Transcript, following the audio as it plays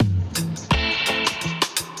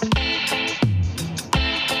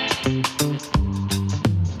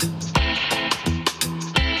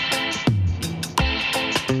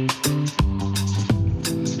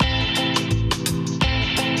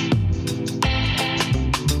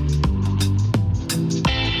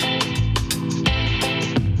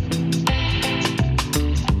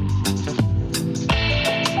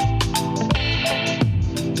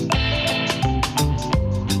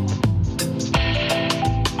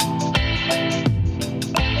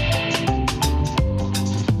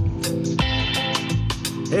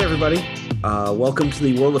everybody. Welcome to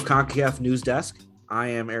the World of CONCACAF News Desk. I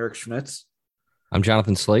am Eric Schmitz. I'm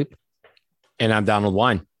Jonathan Sleep. And I'm Donald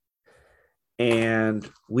Wine. And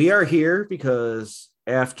we are here because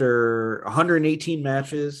after 118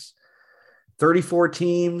 matches, 34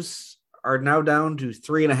 teams are now down to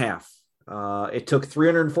 3.5. It took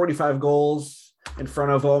 345 goals in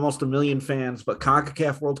front of almost 1 million fans, but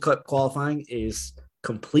CONCACAF World Cup qualifying is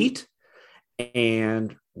complete,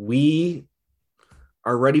 and we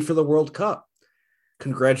are ready for the World Cup.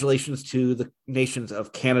 Congratulations to the nations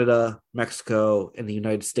of Canada, Mexico, and the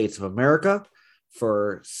United States of America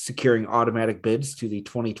for securing automatic bids to the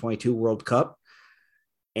 2022 World Cup.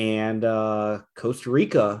 And Costa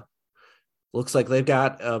Rica looks like they've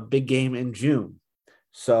got a big game in June.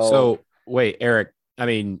 So wait, Eric, I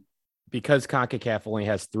mean, because CONCACAF only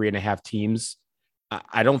has 3.5 teams,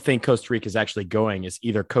 I don't think Costa Rica is actually going. It's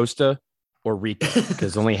either Costa or Rica,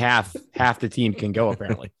 because only half the team can go,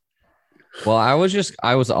 apparently. Well, I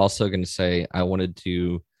was also going to say, I wanted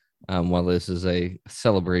to, while this is a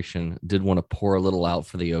celebration, did want to pour a little out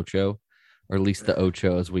for the Ocho, or at least the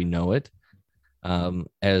Ocho as we know it. And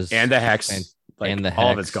the Hex. And the Hex.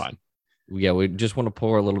 All of it's gone. Yeah, we just want to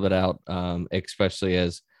pour a little bit out, especially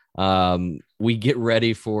as we get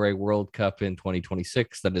ready for a World Cup in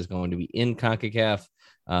 2026 that is going to be in CONCACAF.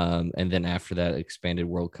 And then after that expanded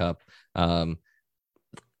World Cup, the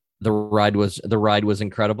ride was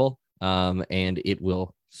incredible. And it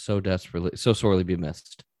will so sorely be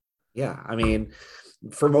missed. Yeah. I mean,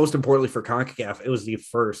 most importantly for CONCACAF, it was the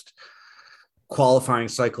first qualifying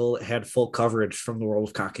cycle that had full coverage from the World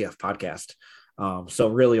of CONCACAF podcast. So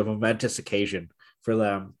really a momentous occasion for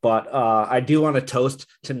them. But I do want to toast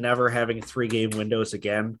to never having 3-game windows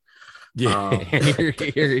again. Yeah,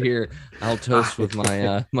 here. I'll toast with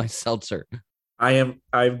my my seltzer. I'm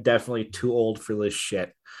definitely too old for this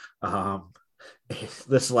shit.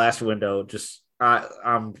 This last window,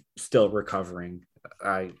 I'm still recovering.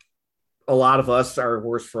 A lot of us are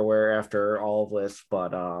worse for wear after all of this,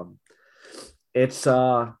 but it's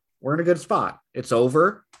we're in a good spot. It's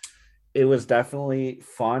over. It was definitely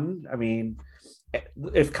fun. I mean,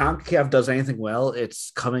 if CONCACAF does anything well,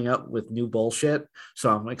 it's coming up with new bullshit.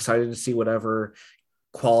 So I'm excited to see whatever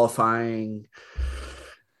qualifying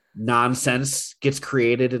nonsense gets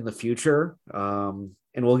created in the future. And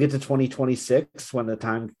we'll get to 2026 when the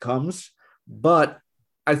time comes. But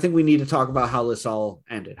I think we need to talk about how this all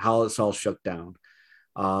ended, how this all shook down.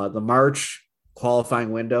 The March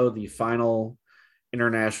qualifying window, the final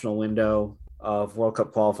international window of World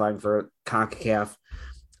Cup qualifying for CONCACAF.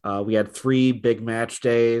 We had 3 big match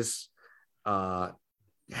days.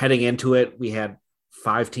 Heading into it, we had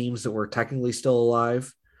 5 teams that were technically still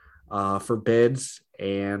alive for bids.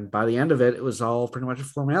 And by the end of it, it was all pretty much a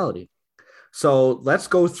formality. So let's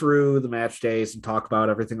go through the match days and talk about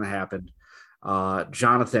everything that happened.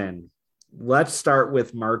 Jonathan, let's start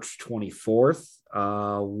with March 24th.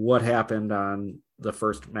 What happened on the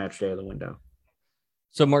first match day of the window?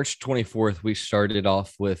 So March 24th, we started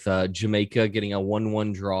off with Jamaica getting a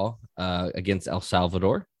 1-1 draw against El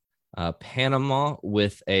Salvador. Panama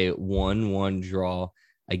with a 1-1 draw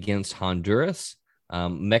against Honduras.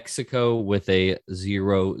 Mexico with a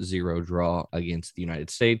 0-0 draw against the United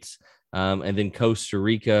States. And then Costa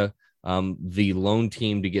Rica, the lone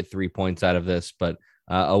team to get 3 points out of this, but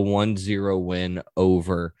a 1-0 win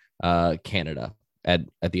over Canada at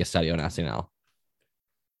the Estadio Nacional.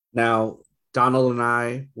 Now, Donald and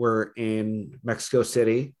I were in Mexico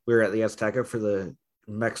City. We were at the Azteca for the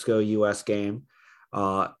Mexico-U.S. game.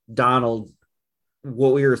 Donald,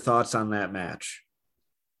 what were your thoughts on that match?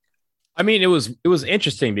 I mean, it was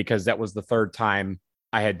interesting because that was the third time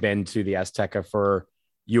I had been to the Azteca for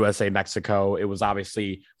USA Mexico. It was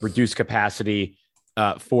obviously reduced capacity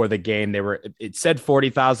for the game. It said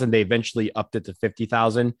 40,000. They eventually upped it to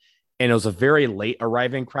 50,000, and it was a very late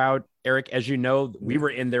arriving crowd. Eric, as you know, we were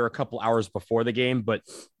in there a couple hours before the game, but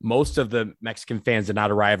most of the Mexican fans did not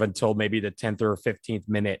arrive until maybe the 10th or 15th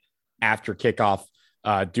minute after kickoff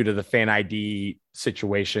due to the fan ID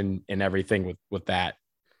situation and everything with that.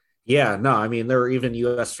 Yeah, no, I mean, there were even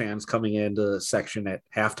U.S. fans coming into the section at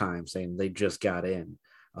halftime saying they just got in.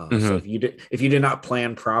 So if you did not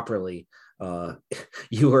plan properly,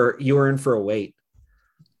 you were in for a wait.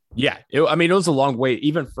 Yeah, it was a long wait,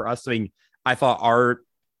 even for us. I mean, I thought our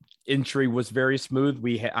entry was very smooth.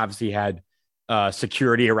 We obviously had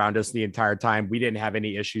security around us the entire time. We didn't have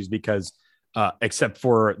any issues because except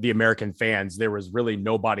for the American fans, there was really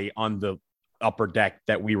nobody on the upper deck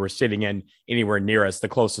that we were sitting in anywhere near us. The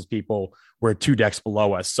closest people were 2 decks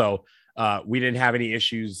below us. So We didn't have any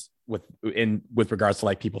issues with regards to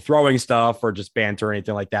like people throwing stuff or just banter or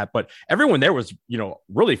anything like that. But everyone there was,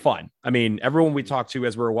 really fun. I mean, everyone we talked to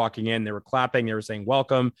as we were walking in, they were clapping, they were saying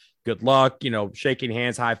welcome, good luck, shaking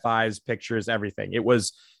hands, high fives, pictures, everything. It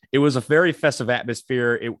was a very festive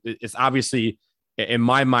atmosphere. It's obviously, in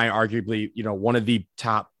my mind, arguably, one of the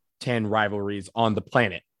top 10 rivalries on the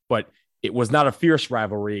planet, but it was not a fierce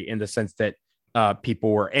rivalry in the sense that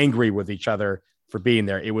people were angry with each other for being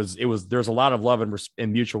there. There's a lot of love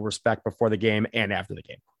and mutual respect before the game and after the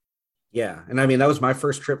game. Yeah. And I mean, that was my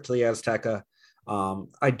first trip to the Azteca.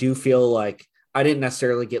 I do feel like I didn't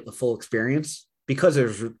necessarily get the full experience because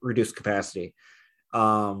there's reduced capacity.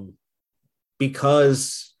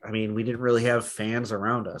 Because I mean, we didn't really have fans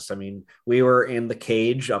around us. I mean, we were in the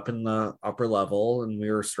cage up in the upper level and we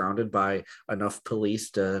were surrounded by enough police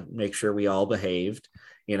to make sure we all behaved,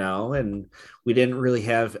 and we didn't really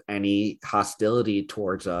have any hostility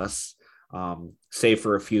towards us, save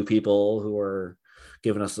for a few people who were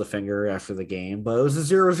giving us the finger after the game, but it was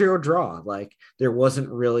a 0-0 draw. Like there wasn't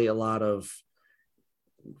really a lot of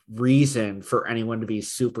reason for anyone to be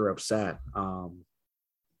super upset.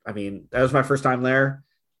 I mean, that was my first time there.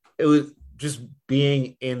 It was just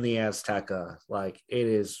being in the Azteca. Like it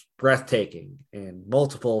is breathtaking in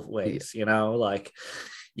multiple ways, like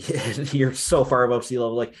you're so far above sea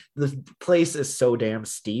level. Like the place is so damn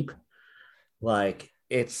steep. Like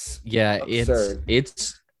it's absurd.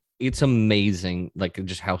 It's amazing. Like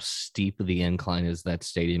just how steep the incline is that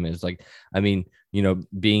stadium is. Like, I mean,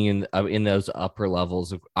 being in those upper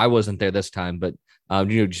levels, I wasn't there this time, but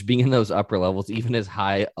just being in those upper levels, even as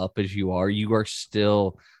high up as you are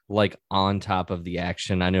still like on top of the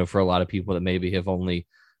action. I know for a lot of people that maybe have only,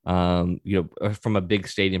 from a big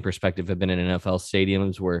stadium perspective, have been in NFL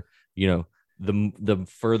stadiums where, the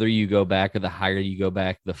further you go back or the higher you go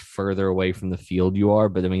back, the further away from the field you are.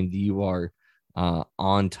 But I mean, you are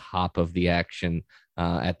on top of the action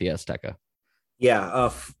at the Azteca.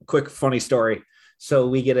 Yeah. Quick funny story. So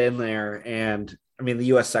we get in there and I mean, the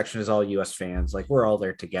U.S. section is all U.S. fans. Like we're all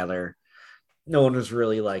there together. No one was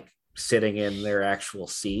really like sitting in their actual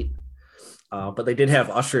seat, but they did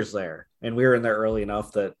have ushers there, and we were in there early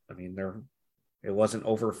enough that I mean, it wasn't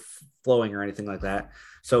overflowing or anything like that.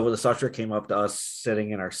 So the usher came up to us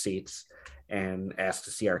sitting in our seats and asked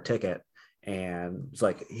to see our ticket, and it's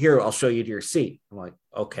like, "Here, I'll show you to your seat." I'm like,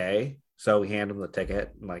 "Okay." So we hand him the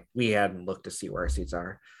ticket, and like we hadn't looked to see where our seats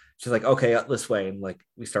are. She's like, "Okay, up this way," and like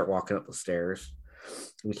we start walking up the stairs.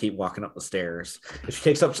 We keep walking up the stairs. She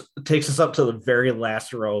takes us up to the very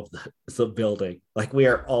last row of the building. Like we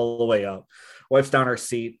are all the way up. Wipes down our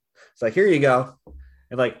seat. It's like, here you go.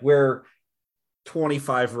 And like we're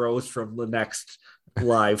 25 rows from the next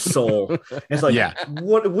live soul. And it's like, yeah.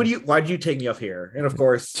 Why'd you take me up here? And of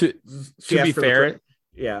course, to be fair,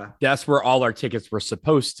 yeah, that's where all our tickets were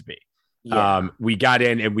supposed to be. Yeah. We got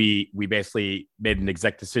in and we basically made an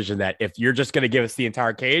exec decision that if you're just going to give us the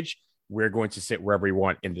entire cage, we're going to sit wherever we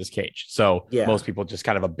want in this cage. So most people just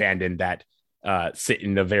kind of abandoned that, sit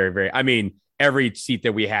in the very, very, I mean, every seat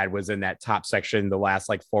that we had was in that top section, the last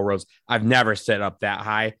like 4 rows. I've never set up that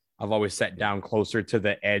high. I've always sat down closer to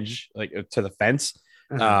the edge, like to the fence.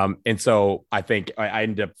 Uh-huh. And so I think I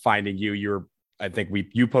ended up finding you.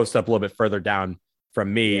 You posted up a little bit further down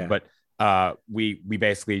from me, but we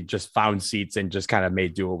basically just found seats and just kind of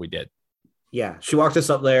made do what we did. Yeah. She walked us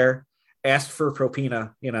up there, asked for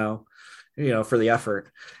propina, for the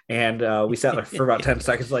effort. And we sat there for about 10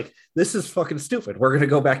 seconds, like, this is fucking stupid. We're going to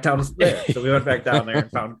go back down there. So we went back down there and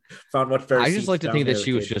found much better. I just like to think that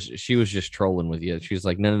she was just trolling with you. She's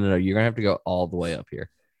like, no, you're going to have to go all the way up here.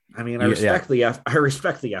 I mean, I respect the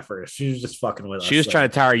effort. She was just fucking with us. She was trying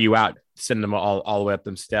to tire you out, sending them all the way up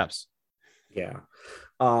them steps. Yeah.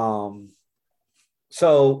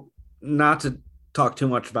 So not to talk too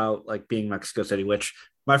much about like being Mexico City, which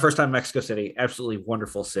my first time in Mexico City, absolutely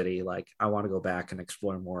wonderful city. Like I want to go back and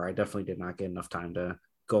explore more. I definitely did not get enough time to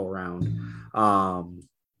go around.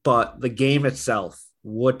 But the game itself,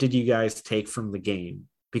 what did you guys take from the game?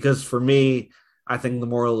 Because for me, I think the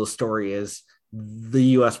moral of the story is the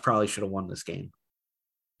U.S. probably should have won this game.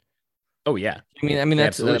 Oh yeah. I mean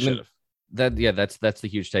that's the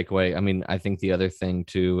huge takeaway. I mean, I think the other thing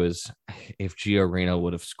too is if Gio Reyna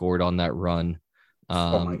would have scored on that run.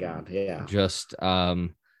 Oh my God. Yeah. Just,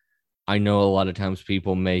 I know a lot of times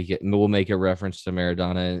people will make a reference to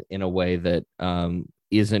Maradona in a way that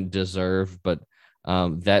isn't deserved, but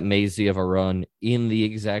that Maisie of a run in the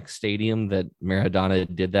exact stadium that Maradona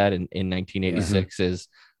did that in 1986 is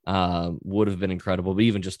would have been incredible, but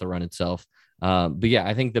even just the run itself. But yeah,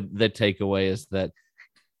 I think the takeaway is that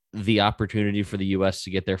the opportunity for the U.S. to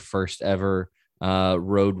get their first ever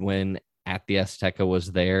road win at the Azteca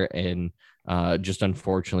was there, and just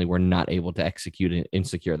unfortunately we're not able to execute and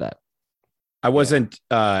secure that. I wasn't.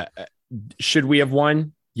 Should we have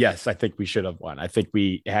won? Yes, I think we should have won. I think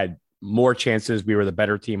we had more chances. We were the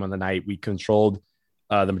better team on the night. We controlled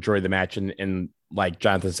the majority of the match, and like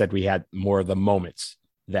Jonathan said, we had more of the moments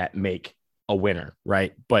that make a winner,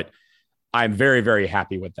 right? But I'm very, very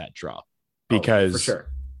happy with that draw because for sure.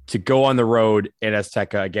 To go on the road at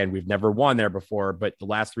Azteca, again, we've never won there before, but the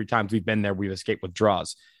last 3 times we've been there, we've escaped with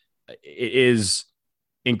draws. It is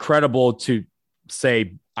incredible to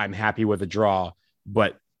say I'm happy with a draw,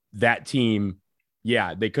 but that team,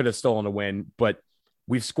 yeah, they could have stolen a win, but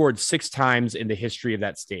we've scored 6 times in the history of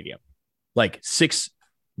that stadium, like 6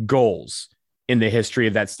 goals in the history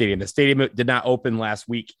of that stadium. The stadium did not open last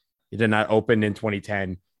week. It did not open in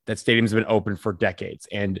 2010. That stadium's been open for decades.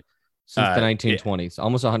 And since the 1920s,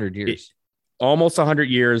 almost 100 years. Almost 100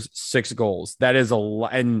 years, 6 goals. That is a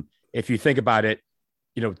lot. And if you think about it,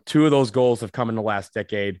 2 of those goals have come in the last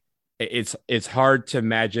decade. It's hard to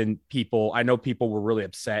imagine people. I know people were really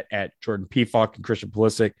upset at Jordan Pefok and Christian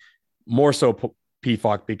Pulisic, more so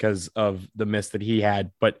Pefok because of the miss that he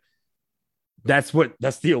had. But that's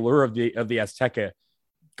the allure of the Azteca.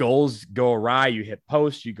 Goals go awry, you hit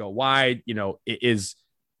post, you go wide.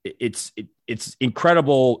 It's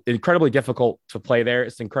incredibly difficult to play there.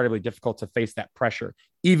 It's incredibly difficult to face that pressure,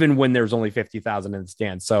 even when there's only 50,000 in the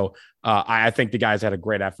stands. So I think the guys had a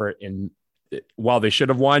great effort, and while they should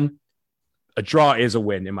have won, a draw is a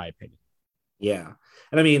win, in my opinion. Yeah.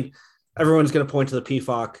 And I mean, everyone's going to point to the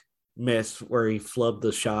Pefok miss where he flubbed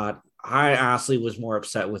the shot. I honestly was more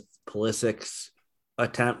upset with Pulisic's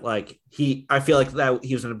attempt. I feel like that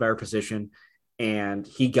he was in a better position and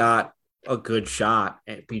he got a good shot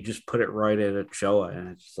and he just put it right at Ochoa. And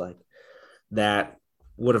it's just like that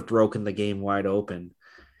would have broken the game wide open.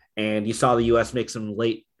 And you saw the U.S. make some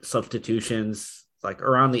late substitutions, like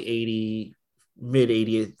around the mid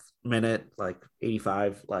 80th minute, like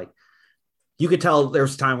 85. Like you could tell there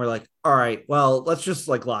was a time where like, all right, well, let's just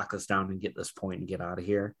like lock this down and get this point and get out of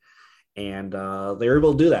here. And they were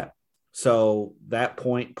able to do that. So that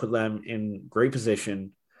point put them in great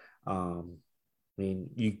position. I mean,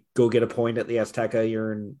 you go get a point at the Azteca,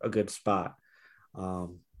 you're in a good spot.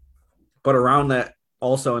 But around that,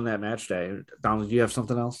 also in that match day, Donald, do you have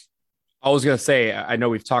something else? I was going to say, I know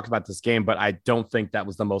we've talked about this game, but I don't think that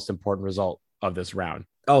was the most important result of this round.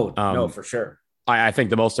 Oh, no, for sure. I think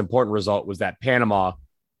the most important result was that Panama,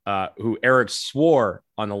 who Eric swore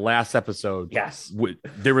on the last episode. Yes.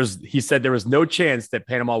 He said there was no chance that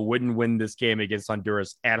Panama wouldn't win this game against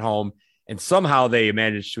Honduras at home. And somehow they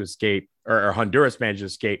managed to escape, or Honduras managed to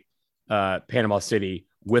escape Panama City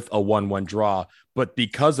with a 1-1 draw. But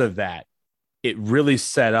because of that, it really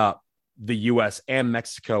set up the U.S. and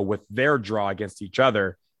Mexico with their draw against each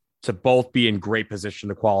other to both be in great position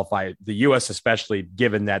to qualify. The U.S. especially,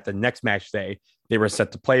 given that the next match day, they were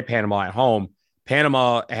set to play Panama at home.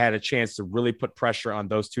 Panama had a chance to really put pressure on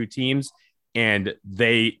those two teams. And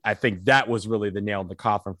I think that was really the nail in the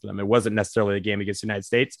coffin for them. It wasn't necessarily a game against the United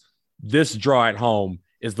States. This draw at home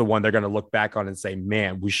is the one they're going to look back on and say,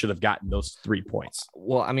 man, we should have gotten those 3 points.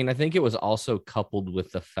 Well, I mean, I think it was also coupled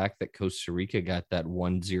with the fact that Costa Rica got that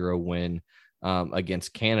 1-0 win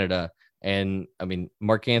against Canada. And I mean,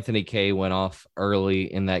 Mark Anthony Kaye went off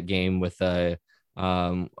early in that game with a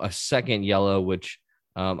second yellow, which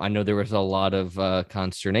I know there was a lot of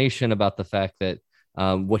consternation about the fact that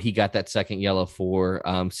what he got that second yellow for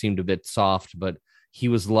seemed a bit soft, but he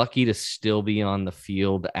was lucky to still be on the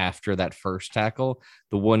field after that first tackle.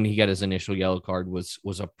 The one he got his initial yellow card was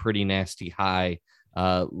a pretty nasty high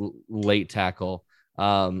late tackle.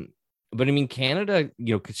 But I mean, Canada,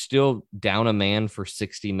 could still down a man for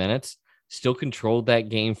 60 minutes, still controlled that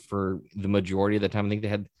game for the majority of the time. I think they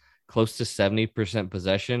had close to 70%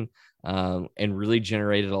 possession and really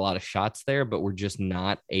generated a lot of shots there, but were just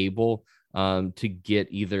not able to get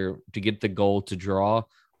the goal to draw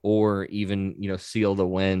or even, seal the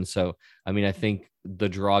win. So, I mean, I think the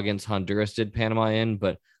draw against Honduras did Panama in,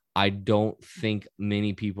 but I don't think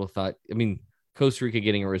many people thought, I mean, Costa Rica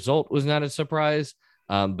getting a result was not a surprise,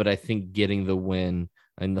 but I think getting the win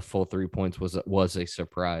and the full 3 points was a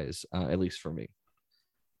surprise, at least for me.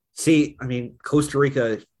 See, I mean, Costa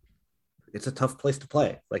Rica, it's a tough place to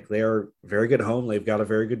play. Like, they're very good at home. They've got a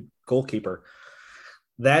very good goalkeeper.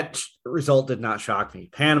 That result did not shock me.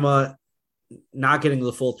 Panama not getting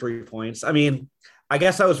the full 3 points. I mean, I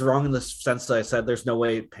guess I was wrong in the sense that I said there's no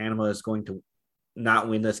way Panama is going to not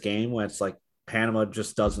win this game when it's like Panama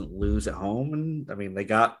just doesn't lose at home. And I mean, they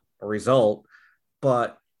got a result,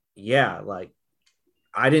 but yeah, like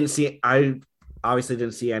I obviously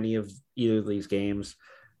didn't see any of either of these games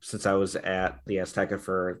since I was at the Azteca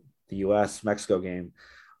for the U.S. Mexico game.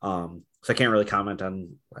 So I can't really comment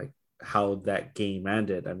on like how that game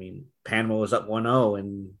ended. I mean, Panama was up 1-0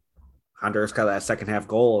 and Honduras got that second half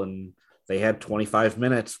goal, and they had 25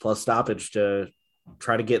 minutes plus stoppage to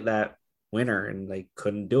try to get that winner, and they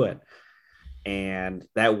couldn't do it. And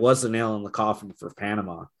that was the nail in the coffin for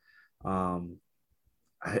Panama.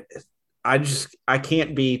 I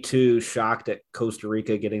can't be too shocked at Costa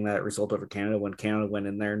Rica getting that result over Canada when Canada went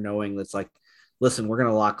in there knowing that's like, listen, we're going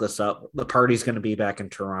to lock this up. The party's going to be back in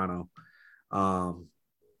Toronto.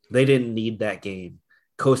 They didn't need that game.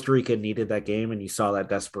 Costa Rica needed that game, and you saw that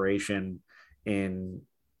desperation in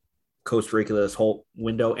Costa Rica this whole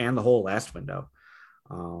window and the whole last window.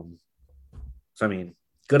 So, I mean,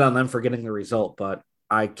 good on them for getting the result, but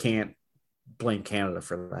I can't blame Canada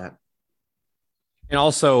for that. And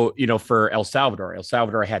also, for El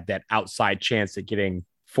Salvador had that outside chance at getting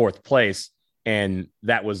fourth place, and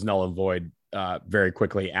that was null and void very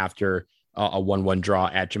quickly after a 1-1 draw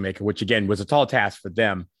at Jamaica, which again was a tall task for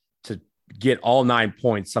them to get all 9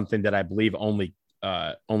 points, something that I believe only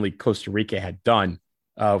Costa Rica had done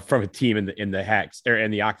from a team in the hex or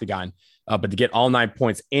in the octagon, but to get all 9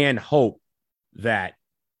 points and hope that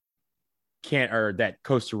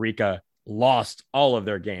Costa Rica lost all of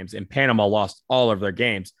their games and Panama lost all of their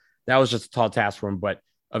games. That was just a tall task for them, but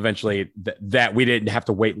eventually that we didn't have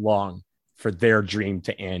to wait long for their dream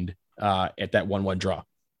to end at that 1-1 draw.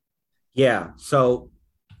 Yeah. So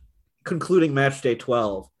concluding match day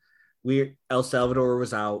 12, El Salvador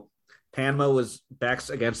was out. Panama was backs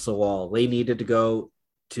against the wall. They needed to go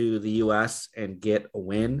to the U.S. and get a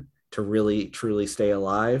win to really, truly stay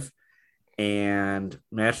alive. And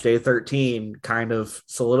match day 13 kind of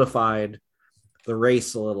solidified the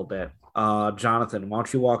race a little bit. Jonathan, why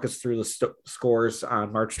don't you walk us through the scores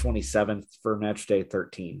on March 27th for match day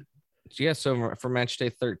 13? Yeah, so for match day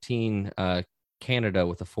 13, Canada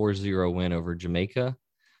with a 4-0 win over Jamaica.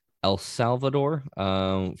 El Salvador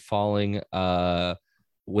falling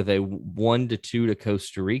with a 1-2 to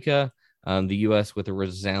Costa Rica. The U.S. with a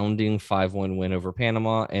resounding 5-1 win over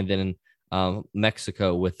Panama. And then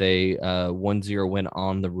Mexico with a 1-0 win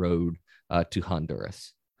on the road to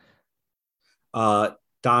Honduras.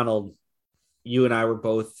 Donald, you and I were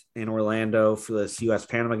both in Orlando for this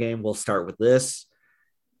U.S.-Panama game. We'll start with this.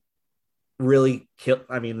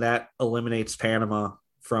 That eliminates Panama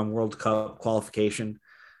from World Cup qualification.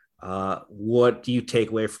 What do you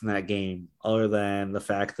take away from that game other than the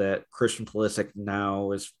fact that Christian Pulisic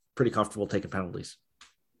now is pretty comfortable taking penalties?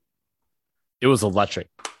 It was electric.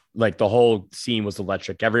 Like the whole scene was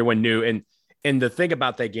electric. Everyone knew. And the thing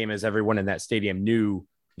about that game is everyone in that stadium knew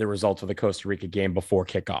the results of the Costa Rica game before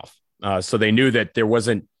kickoff. So they knew that there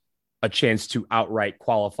wasn't a chance to outright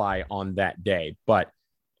qualify on that day, but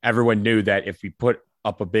everyone knew that if we put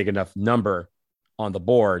up a big enough number on the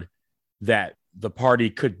board, that the party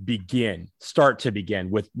could start to begin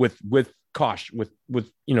with caution,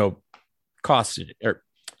 with caution, or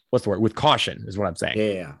what's the word? With caution is what I'm saying.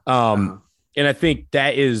 Yeah. And I think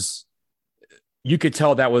that is, you could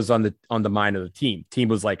tell that was on the mind of the team. Team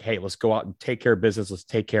was like, hey, let's go out and take care of business. Let's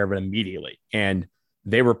take care of it immediately. And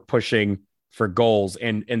they were pushing for goals.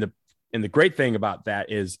 And the great thing about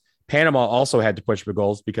that is Panama also had to push for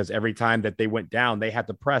goals because every time that they went down, they had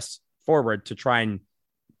to press forward to try and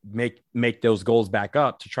make those goals back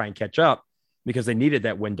up, to try and catch up, because they needed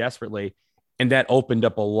that win desperately. And that opened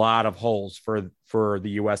up a lot of holes for the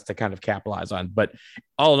U.S. to kind of capitalize on. But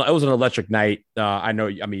it was an electric night.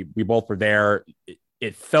 We both were there.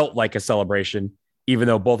 It felt like a celebration, even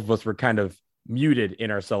though both of us were kind of muted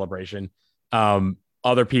in our celebration.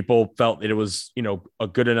 Other people felt that it was, a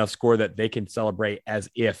good enough score that they can celebrate as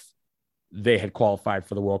if they had qualified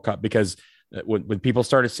for the World Cup. Because when people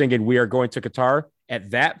started singing, "We are going to Qatar,"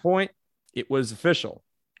 at that point, it was official.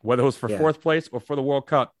 Whether it was for fourth place or for the World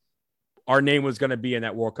Cup, our name was going to be in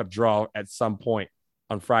that World Cup draw at some point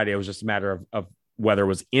on Friday. It was just a matter of whether it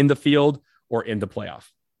was in the field or in the playoff.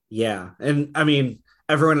 Yeah. And I mean,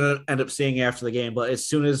 everyone ended up seeing after the game, but as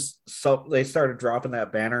soon as they started dropping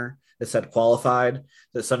that banner that said qualified,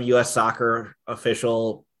 that some U.S. soccer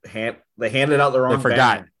official they handed out the wrong They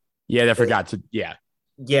forgot. banner. Yeah, they forgot to. Yeah.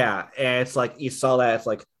 Yeah. And it's like, you saw that. It's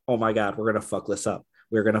like, oh my God, we're going to fuck this up.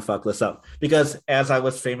 We're going to fuck this up. Because as I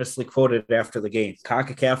was famously quoted after the game,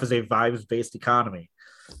 CONCACAF is a vibes-based economy.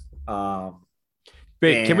 Can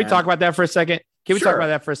we talk about that for a second? Can we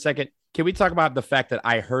talk about the fact that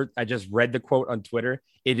I just read the quote on Twitter.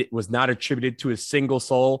 It was not attributed to a single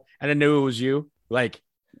soul. And I knew it was you. Like,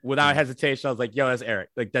 without hesitation, I was like, yo, that's Eric.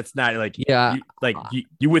 Like, that's not like, yeah.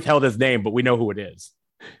 You withheld his name, but we know who it is.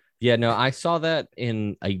 Yeah, no, I saw that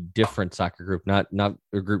in a different soccer group, not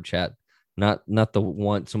a group chat, not the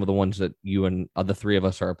one, some of the ones that you and the three of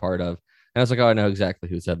us are a part of. And I was like, oh, I know exactly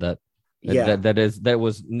who said that. Yeah. There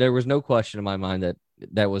was no question in my mind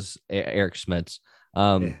that was Eric Smits.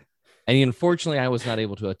 Yeah. And unfortunately, I was not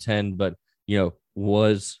able to attend, but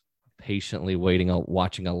was patiently waiting,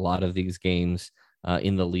 watching a lot of these games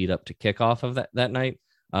in the lead up to kickoff of that night.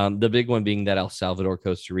 The big one being that El Salvador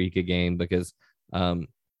Costa Rica game, because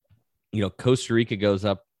Costa Rica goes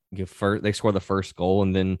up first, they score the first goal,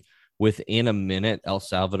 and then within a minute, El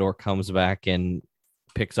Salvador comes back and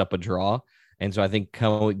picks up a draw. And so I think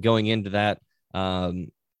going into that,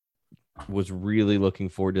 was really looking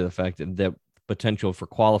forward to the fact that the potential for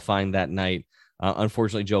qualifying that night.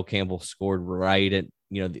 Unfortunately, Joe Campbell scored right at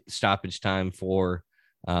the stoppage time for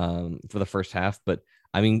the first half. But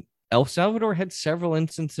I mean, El Salvador had several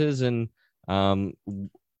instances and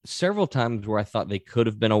several times where I thought they could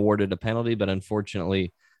have been awarded a penalty, but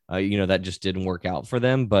unfortunately, that just didn't work out for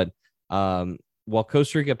them. But while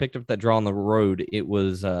Costa Rica picked up that draw on the road, it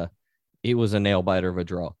was a nail biter of a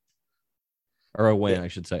draw, or a win, I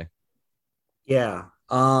should say. Yeah.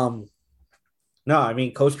 No, I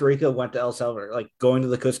mean, Costa Rica went to El Salvador. Like, going to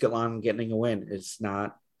the Cuscatlán and getting a win is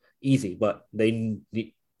not easy, but they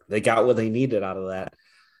got what they needed out of that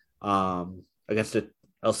against the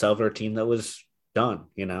El Salvador team that was done,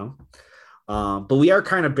 But we are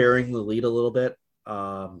kind of bearing the lead a little bit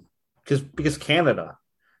because Canada,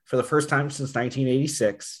 for the first time since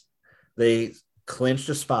 1986, they clinched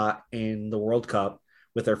a spot in the World Cup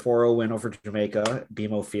with their 4-0 win over Jamaica at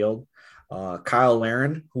BMO Field. Kyle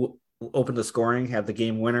Larin, who opened the scoring, had the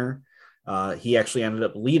game winner. He actually ended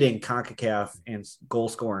up leading CONCACAF in goal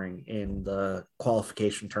scoring in the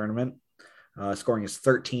qualification tournament, scoring his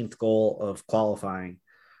 13th goal of qualifying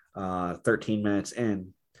 13 minutes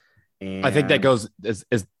in. And I think that goes is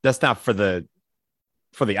that's not for the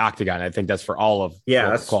octagon. I think that's for all of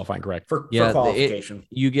that's qualifying, correct? For qualification.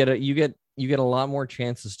 You get a lot more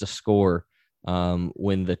chances to score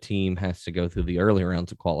when the team has to go through the early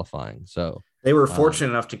rounds of qualifying. So they were fortunate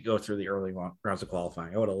enough to go through the early rounds of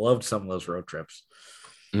qualifying. I would have loved some of those road trips.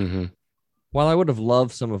 Mm-hmm. While I would have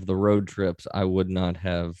loved some of the road trips, I would not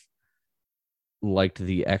have liked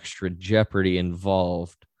the extra jeopardy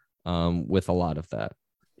involved with a lot of that.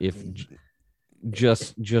 If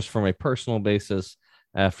just from a personal basis,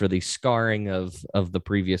 after the scarring of the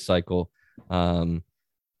previous cycle,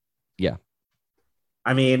 yeah.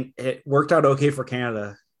 I mean, it worked out okay for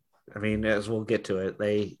Canada. I mean, as we'll get to it,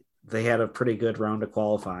 they had a pretty good round of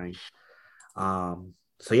qualifying.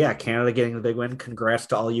 So yeah, Canada getting the big win. Congrats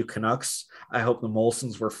to all you Canucks. I hope the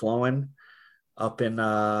Molsons were flowing up in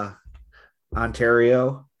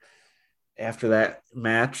Ontario after that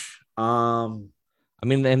match. We'll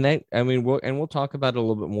talk about it a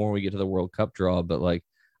little bit more when we get to the World Cup draw, but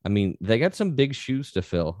they got some big shoes to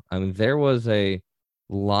fill. I mean, there was a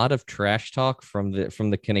lot of trash talk from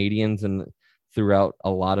the Canadians and throughout a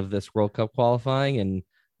lot of this World Cup qualifying, and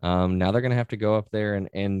now they're going to have to go up there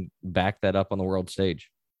and back that up on the world stage.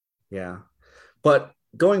 Yeah. But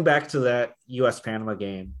going back to that US-Panama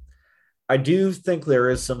game, I do think there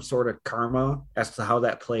is some sort of karma as to how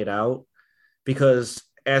that played out, because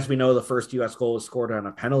as we know, the first U.S. goal was scored on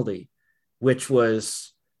a penalty, which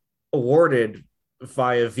was awarded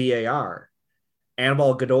via VAR.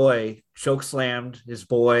 Anibal Godoy chokeslammed his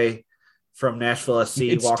boy from Nashville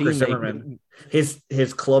SC, Walker Zimmerman, his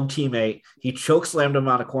club teammate. He chokeslammed him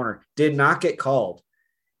on a corner, did not get called.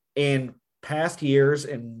 In past years,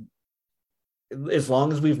 and as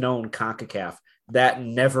long as we've known CONCACAF, that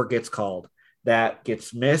never gets called. That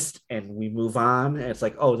gets missed, and we move on. And it's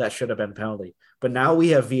like, oh, that should have been penalty. But now we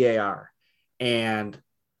have VAR, and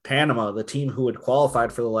Panama, the team who had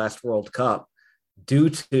qualified for the last World Cup, due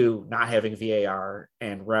to not having VAR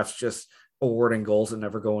and refs just awarding goals that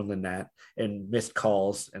never go in the net and missed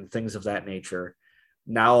calls and things of that nature,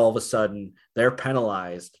 now all of a sudden they're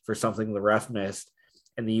penalized for something the ref missed,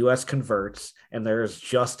 and the U.S. converts, and there is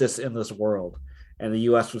justice in this world. And the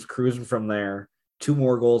U.S. was cruising from there. 2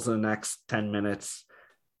 more goals in the next 10 minutes,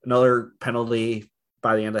 another penalty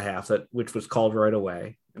by the end of half, which was called right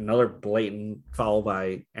away, another blatant foul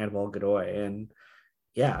by Anibal Godoy. And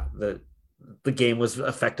yeah, the game was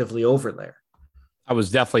effectively over there. I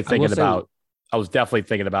was definitely thinking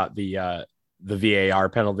about the VAR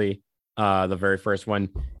penalty, the very first one,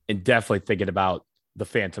 and definitely thinking about the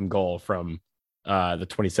phantom goal from the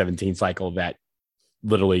 2017 cycle that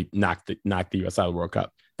literally knocked the U.S. out of the World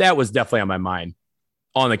Cup. That was definitely on my mind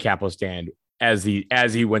on the Capo stand as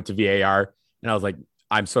he went to VAR. And I was like,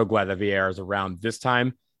 I'm so glad that VAR is around this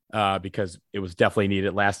time. because it was definitely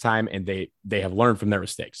needed last time, and they have learned from their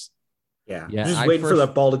mistakes. Yeah, Yeah, just waiting for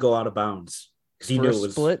that ball to go out of bounds because he knew it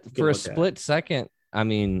was for a split second. I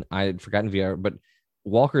mean, I had forgotten VR, but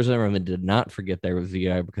Walker Zimmerman did not forget there was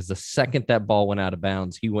VR, because the second that ball went out of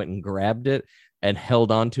bounds, he went and grabbed it and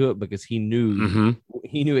held on to it because he knew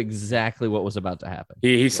exactly what was about to happen.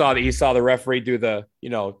 He saw the referee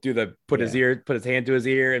put his hand to his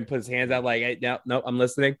ear and put his hands out like, hey, no, I'm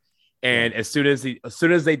listening. And as soon as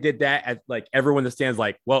they did that, like everyone in the stands,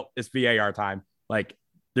 like, well, it's VAR time. Like,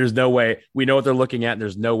 there's no way, we know what they're looking at, and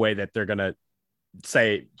there's no way that they're gonna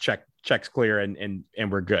say check's clear and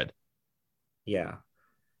we're good. Yeah.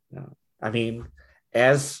 No. I mean,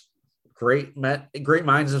 as great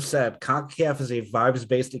minds have said, CONCACAF is a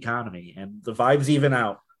vibes-based economy, and the vibes even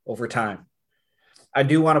out over time. I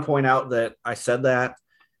do want to point out that I said that.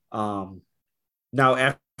 Now,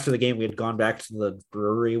 after the game, we had gone back to the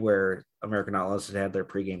brewery where American Outlaws had their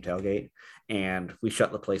pregame tailgate, and we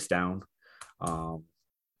shut the place down.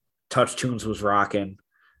 Touch Tunes was rocking.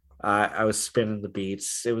 I was spinning the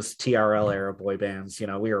beats. It was TRL era boy bands.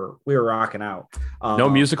 We were rocking out. No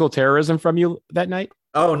musical terrorism from you that night?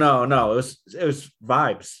 Oh no. It was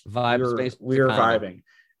vibes. We were vibing.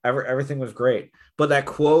 Everything was great. But that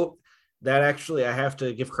quote, that actually, I have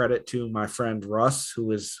to give credit to my friend Russ, who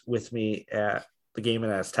was with me at the game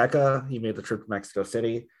in Azteca. He made the trip to Mexico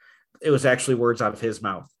City. It was actually words out of his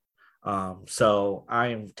mouth. So I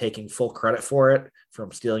am taking full credit for it,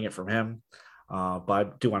 from stealing it from him. But I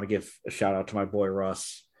do want to give a shout out to my boy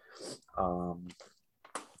Russ, from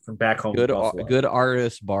back home. Good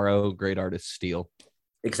artist borrow, great artist steal.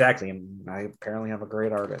 Exactly, and I apparently am a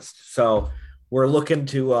great artist. So we're looking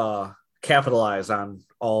to capitalize on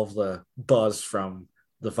all of the buzz from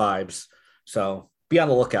the vibes. So be on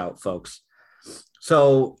the lookout, folks.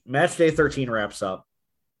 So match day 13 wraps up,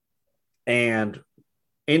 and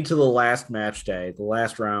into the last match day, the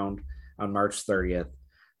last round on March 30th.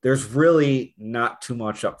 There's really not too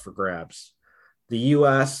much up for grabs. The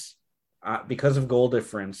U.S., because of goal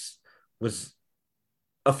difference, was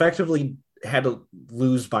effectively had to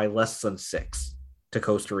lose by less than 6 to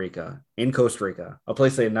Costa Rica, in Costa Rica, a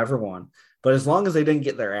place they had never won. But as long as they didn't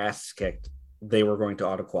get their ass kicked, they were going to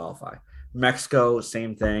auto-qualify. Mexico,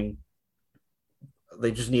 same thing.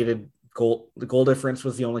 They just needed goal. The goal difference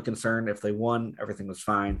was the only concern. If they won, everything was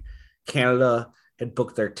fine. Canada had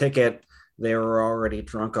booked their ticket. They were already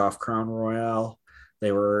drunk off Crown Royale.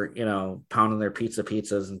 They were, pounding their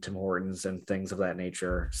pizzas and Tim Hortons and things of that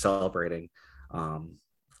nature, celebrating,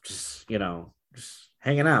 just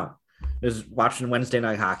hanging out. Just watching Wednesday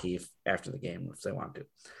night hockey after the game if they want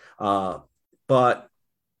to. But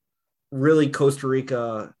really, Costa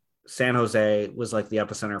Rica, San Jose was like the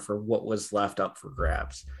epicenter for what was left up for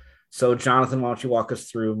grabs. So, Jonathan, why don't you walk us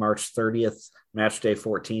through March 30th, match day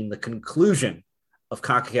 14, the conclusion of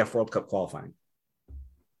CONCACAF World Cup qualifying?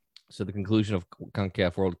 So the conclusion of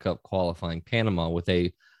CONCACAF World Cup qualifying, Panama with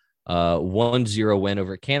a 1-0 win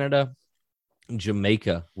over Canada,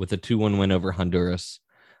 Jamaica with a 2-1 win over Honduras,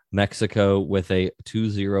 Mexico with a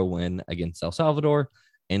 2-0 win against El Salvador,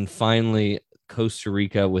 and finally Costa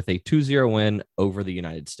Rica with a 2-0 win over the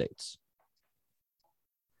United States.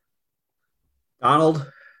 Donald,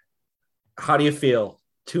 how do you feel?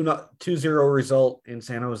 2-0 result in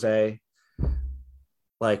San Jose.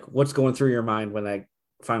 Like, what's going through your mind when that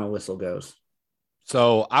final whistle goes?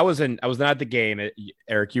 So I was not at the game.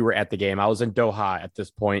 Eric, you were at the game. I was in Doha at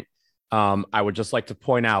this point. I would just like to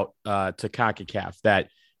point out to CONCACAF that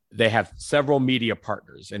they have several media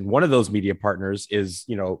partners, and one of those media partners is,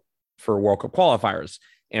 for World Cup qualifiers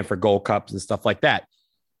and for Gold Cups and stuff like that.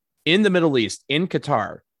 In the Middle East, in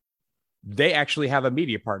Qatar, they actually have a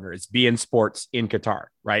media partner. It's beIN Sports in Qatar,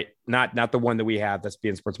 right? Not the one that we have, that's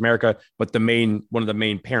beIN Sports America, but one of the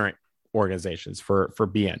main parent organizations for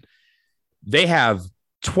beIN. They have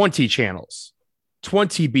 20 channels,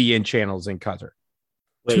 20 beIN channels in Qatar.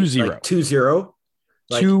 2-0. Like 2-0?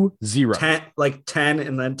 Like 2-0. 10, like 10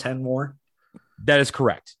 and then 10 more? That is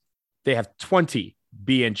correct. They have 20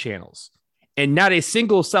 beIN channels, and not a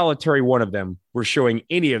single solitary one of them were showing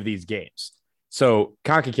any of these games. So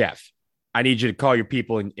CONCACAF, I need you to call your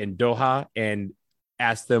people in Doha and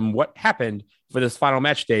ask them what happened for this final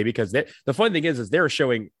match day, because the funny thing is they're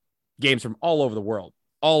showing games from all over the world,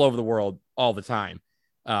 all the time.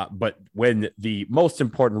 But when the most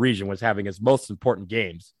important region was having its most important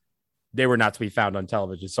games, they were not to be found on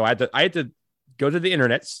television. So I had to go to the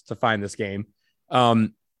internets to find this game.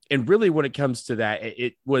 And really, when it comes to that,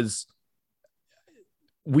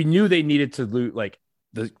 we knew they needed to lose. Like,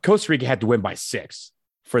 the Costa Rica had to win by 6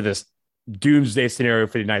 for this doomsday scenario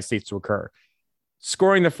for the United States to occur.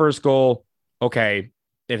 Scoring the first goal, okay,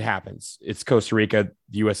 it happens. It's Costa Rica.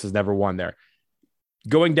 The U.S. has never won there.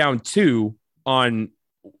 Going down 2 on,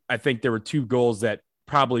 I think there were 2 goals that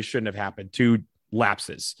probably shouldn't have happened, 2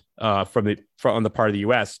 lapses on the part of the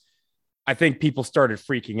U.S. I think people started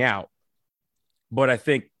freaking out. But I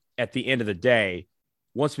think at the end of the day,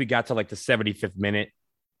 once we got to like the 75th minute,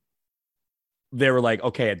 they were like,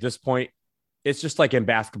 okay, at this point, it's just like in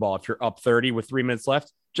basketball. If you're up 30 with 3 minutes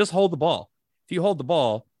left, just hold the ball. If you hold the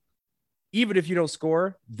ball, even if you don't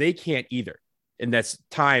score, they can't either. And that's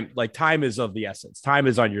time. Like, time is of the essence. Time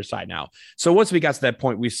is on your side now. So once we got to that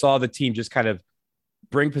point, we saw the team just kind of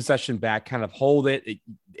bring possession back, kind of hold it,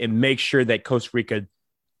 and make sure that Costa Rica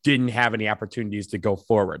didn't have any opportunities to go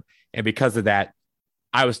forward. And because of that,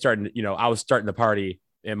 I was starting to party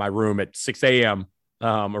in my room at 6 a.m.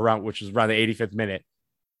 Which was around the 85th minute.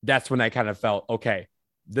 That's when I kind of felt, okay,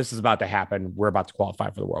 this is about to happen. We're about to qualify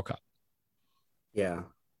for the World Cup. Yeah.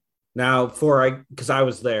 Now, because I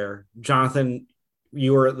was there, Jonathan,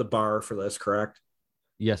 you were at the bar for this, correct?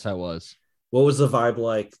 Yes, I was. What was the vibe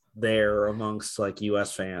like there amongst like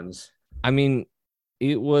U.S. fans? I mean,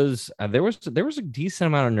 it was there was a decent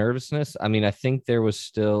amount of nervousness. I mean, I think there was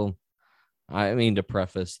still. I mean, to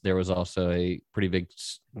preface, there was also a pretty big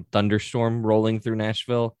thunderstorm rolling through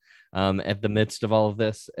Nashville at the midst of all of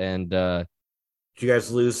this, and did you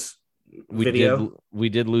guys lose video? We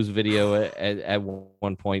did lose video at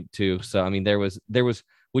one point too. So I mean, there was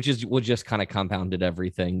which just kind of compounded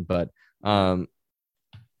everything. But there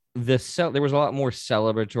was a lot more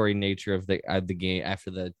celebratory nature of the game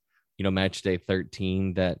after the match day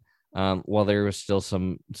 13. That while there was still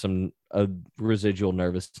some residual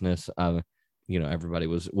nervousness, everybody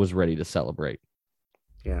was ready to celebrate.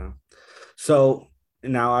 Yeah. So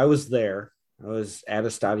now I was there. I was at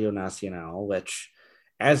Estadio Nacional, which,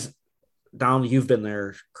 as Don, you've been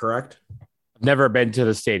there, correct? Never been to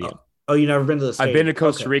the stadium. Oh, you never been to the stadium? I've been to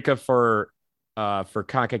Costa Rica for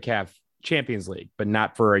CONCACAF Champions League, but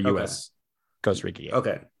not for a U.S. Costa Rica game.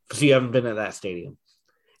 Okay. So you haven't been at that stadium.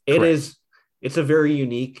 It's a very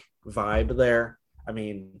unique vibe there. I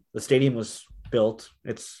mean, the stadium was built.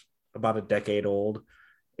 It's about a decade old.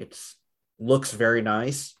 It looks very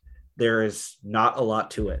nice. There is not a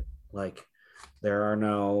lot to it. Like, there are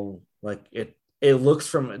no, like, it looks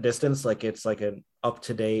from a distance like it's like an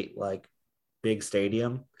up-to-date, like, big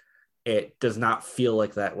stadium. It does not feel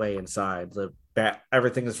like that way inside.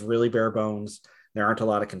 Everything is really bare bones. There aren't a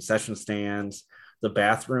lot of concession stands. The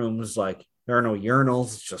bathrooms, like, there are no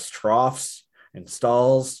urinals. It's just troughs and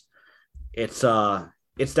stalls. It's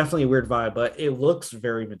definitely a weird vibe, but it looks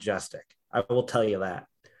very majestic. I will tell you that.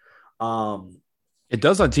 It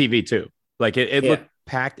does on TV too. Like, it looked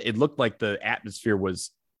packed. It looked like the atmosphere was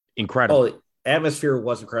incredible. Oh, the atmosphere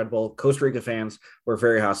was incredible. Costa Rica fans were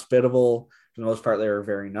very hospitable. For the most part, they were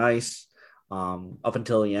very nice. Up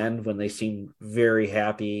until the end, when they seemed very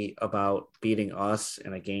happy about beating us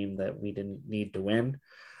in a game that we didn't need to win.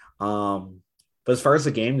 But as far as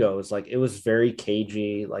the game goes, like, it was very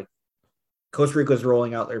cagey. Like, Costa Rica was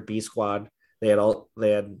rolling out their B squad. They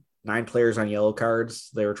had 9 players on yellow cards.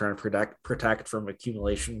 They were trying to protect from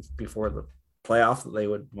accumulation before the playoff that they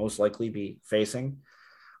would most likely be facing.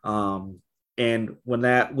 And when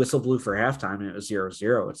that whistle blew for halftime and it was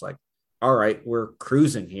 0-0, it's like, all right, we're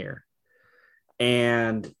cruising here.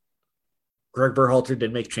 And Greg Berhalter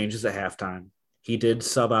did make changes at halftime. He did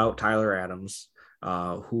sub out Tyler Adams,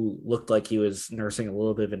 who looked like he was nursing a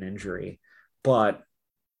little bit of an injury. But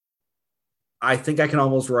I think I can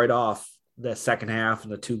almost write off the second half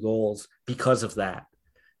and the 2 goals because of that.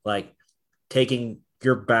 Like, taking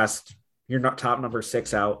your top number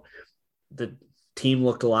 6 out. The team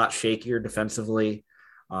looked a lot shakier defensively.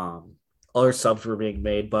 Other subs were being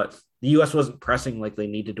made, but the U.S. wasn't pressing like they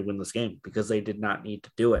needed to win this game because they did not need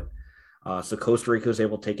to do it. So Costa Rica was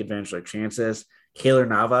able to take advantage of their chances. Keylor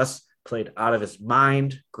Navas played out of his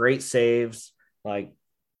mind. Great saves. Like,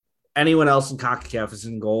 anyone else in CONCACAF is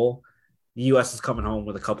in goal, the U.S. is coming home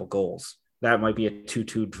with a couple goals. That might be a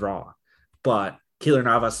 2-2 draw. But Keylor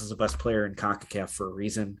Navas is the best player in CONCACAF for a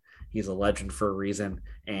reason. He's a legend for a reason.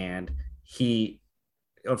 And he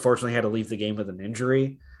unfortunately had to leave the game with an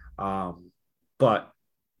injury. But,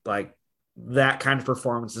 like, that kind of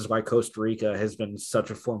performance is why Costa Rica has been such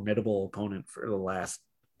a formidable opponent for the last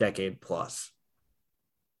decade plus.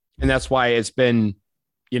 And that's why it's been,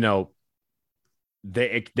 they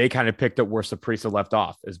kind of picked up where Saprissa left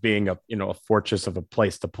off as being a fortress of a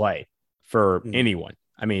place to play for anyone.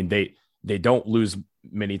 I mean, they don't lose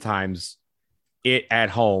many times at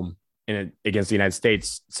home against the United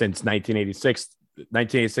States since 1986.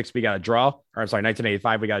 1986 we got a draw, or I'm sorry,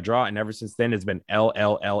 1985 we got a draw, and ever since then it's been all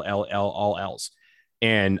L's.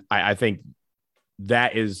 And I think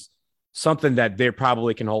that is something that they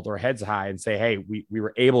probably can hold their heads high and say, hey, we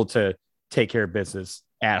were able to take care of business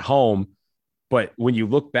at home. But when you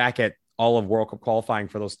look back at all of World Cup qualifying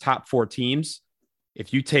for those top 4 teams,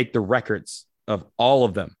 if you take the records of all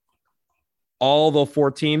of them, all the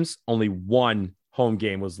 4 teams, only 1 home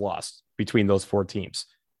game was lost between those 4 teams.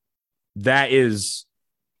 That is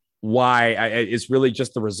why it's really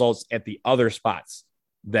just the results at the other spots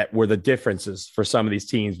that were the differences for some of these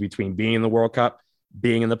teams between being in the World Cup,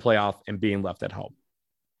 being in the playoff, and being left at home.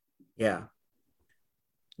 Yeah.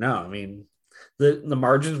 No, I mean, the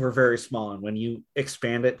margins were very small. And when you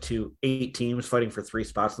expand it to 8 teams fighting for 3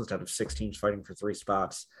 spots instead of 6 teams fighting for 3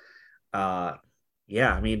 spots,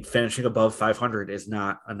 yeah, I mean, finishing above 500 is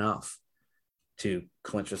not enough to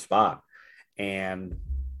clinch a spot. And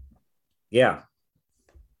yeah,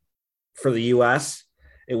 for the U.S.,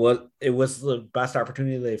 it was the best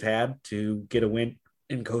opportunity they've had to get a win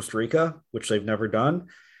in Costa Rica, which they've never done,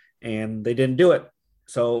 and they didn't do it.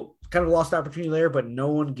 So kind of lost opportunity there, but no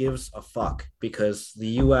one gives a fuck because the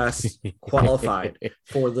U.S. qualified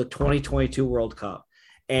for the 2022 World Cup.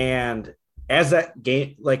 And as that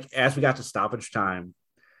game, like as we got to stoppage time,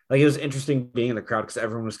 like it was interesting being in the crowd because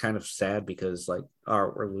everyone was kind of sad because like,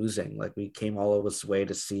 oh, we're losing. Like we came all this way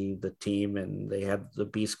to see the team and they had the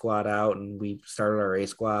B squad out and we started our A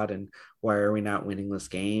squad. And why are we not winning this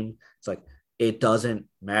game? It's like, it doesn't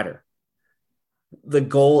matter. The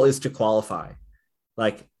goal is to qualify.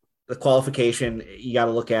 Like the qualification, you got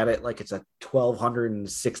to look at it like it's a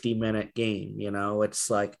 1,260-minute game. You know, it's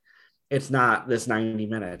like, it's not this 90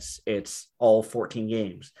 minutes. It's all 14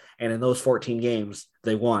 games. And in those 14 games,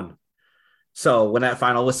 they won. So when that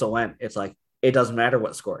final whistle went, it's like, it doesn't matter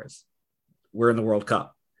what score is. We're in the World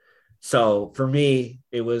Cup. So for me,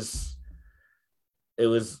 it was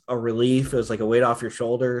a relief. It was like a weight off your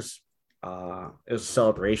shoulders. It was a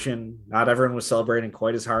celebration. Not everyone was celebrating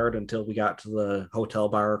quite as hard until we got to the hotel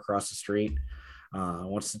bar across the street.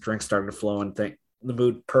 Once the drinks started flowing, the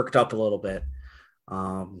mood perked up a little bit.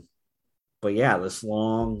 But yeah, this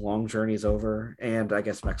long journey is over, and I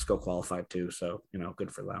guess Mexico qualified too. So, you know,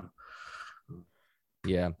 good for them.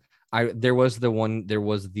 Yeah. There was the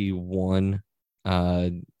one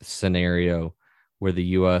scenario where the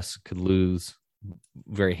U.S. could lose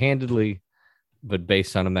very handedly, but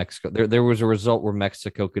based on a Mexico, there was a result where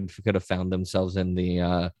Mexico could have found themselves in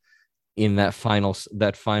the in that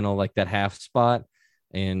final like that half spot,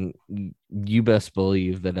 and you best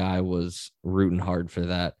believe that I was rooting hard for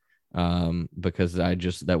that. Because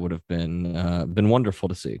that would have been wonderful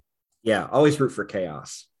to see. Yeah, always root for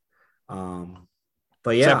chaos. But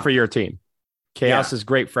yeah, except for your team, chaos is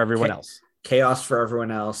great for everyone else. Chaos for everyone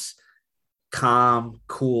else. Calm,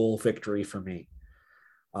 cool victory for me.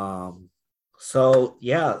 So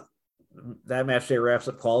yeah, that match day wraps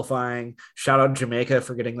up qualifying. Shout out Jamaica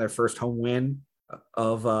for getting their first home win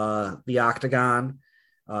of the Octagon.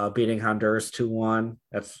 Beating Honduras 2-1.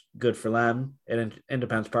 That's good for them in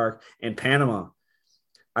Independence Park. And Panama,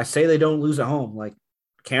 I say they don't lose at home. Like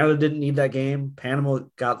Canada didn't need that game. Panama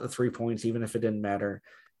got the 3 points, even if it didn't matter.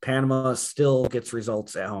 Panama still gets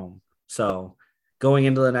results at home. So going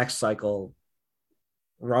into the next cycle,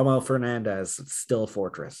 Rommel Fernandez, it's still a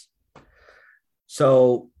fortress.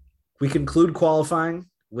 So we conclude qualifying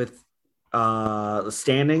with the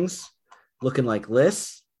standings looking like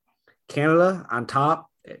this. Canada on top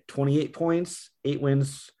at 28 points, 8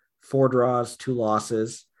 wins, 4 draws, 2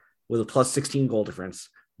 losses with a plus 16 goal difference.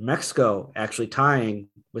 Mexico actually tying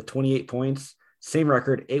with 28 points, same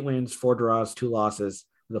record, 8 wins, 4 draws, 2 losses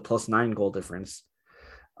with a plus 9 goal difference.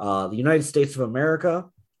 The United States of America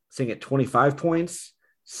sitting at 25 points,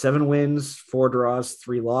 7 wins, 4 draws,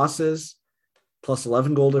 3 losses, plus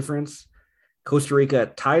 11 goal difference. Costa Rica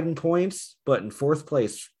tied in points, but in 4th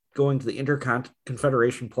place going to the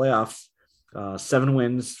Interconfederation playoffs. 7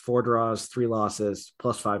 wins, 4 draws, 3 losses,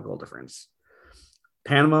 plus 5 goal difference.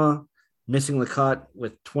 Panama missing the cut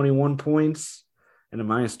with 21 points and a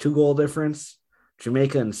minus 2 goal difference.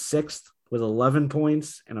 Jamaica in 6th with 11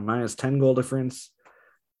 points and a minus 10 goal difference.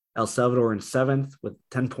 El Salvador in 7th with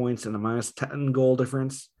 10 points and a minus 10 goal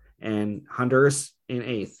difference. And Honduras in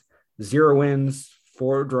 8th. 0 wins,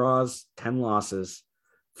 4 draws, 10 losses,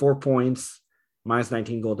 4 points, minus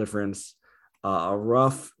 19 goal difference. A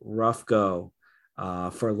rough go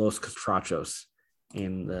for Los Catrachos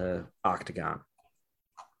in the Octagon.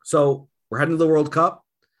 So we're heading to the World Cup.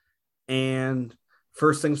 And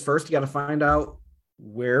first things first, you got to find out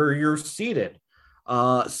where you're seated.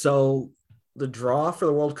 So the draw for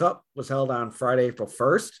the World Cup was held on Friday, April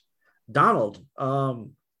 1st. Donald,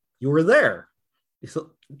 you were there.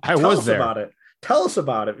 I was there. About it. Tell us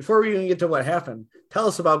about it. Before we even get to what happened, tell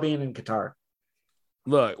us about being in Qatar.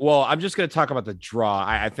 Look, well, I'm just going to talk about the draw.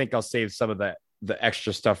 I think I'll save some of the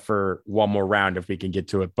extra stuff for one more round if we can get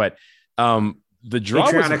to it. But the draw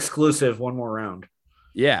Patreon was exclusive. One more round.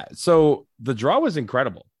 yeah. So the draw was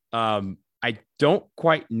incredible. I don't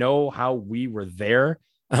quite know how we were there,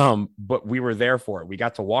 but we were there for it. We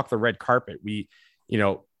got to walk the red carpet. We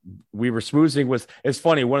were smoozing with. It's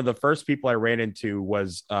funny. One of the first people I ran into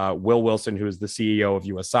was Will Wilson, who is the CEO of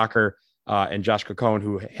U.S. Soccer, and Josh Cocone,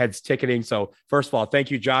 who heads ticketing. So first of all,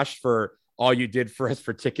 thank you, Josh, for all you did for us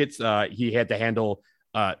for tickets. He had to handle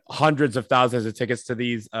hundreds of thousands of tickets to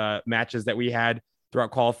these matches that we had throughout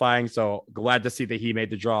qualifying. So glad to see that he made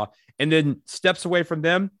the draw. And then steps away from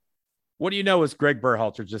them, what do you know is Greg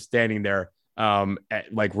Berhalter just standing there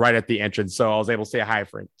right at the entrance. So I was able to say hi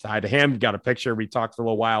to him, got a picture. We talked for a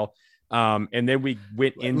little while. And then we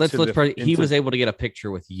went into he was able to get a picture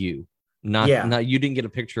with you. Not you didn't get a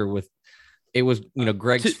picture with, it was,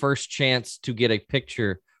 Greg's first chance to get a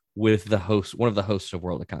picture with the host, one of the hosts of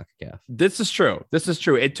World of CONCACAF. This is true.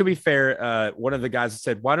 And to be fair, one of the guys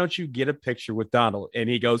said, why don't you get a picture with Donald? And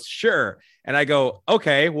he goes, sure. And I go,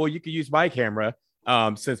 okay, well, you can use my camera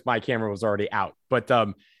since my camera was already out. But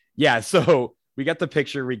so we got the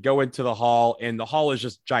picture. We go into the hall, and the hall is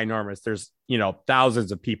just ginormous. There's,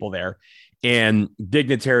 thousands of people there and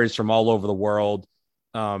dignitaries from all over the world,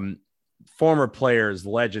 former players,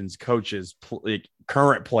 legends, coaches,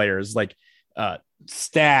 current players,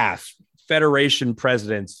 staff, federation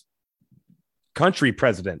presidents, country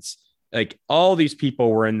presidents, all these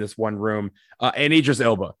people were in this one room. And Idris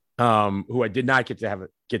Elba, who I did not get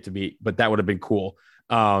to meet, but that would have been cool.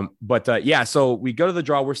 So we go to the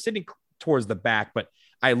draw. We're sitting towards the back, but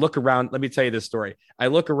I look around. Let me tell you this story. I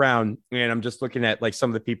look around, and I'm just looking at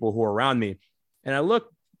some of the people who are around me, and I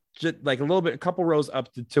look just a couple rows up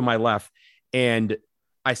to my left, and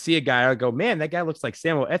I see a guy. I go, man, that guy looks like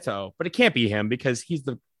Samuel Eto'o, but it can't be him because he's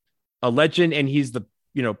a legend and he's the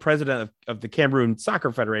president of the Cameroon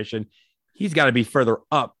Soccer Federation. He's got to be further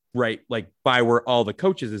up, right? By where all the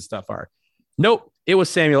coaches and stuff are. Nope, it was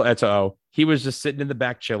Samuel Eto'o. He was just sitting in the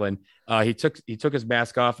back chilling. He took his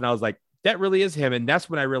mask off, and I was like, that really is him. And that's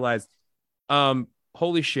when I realized,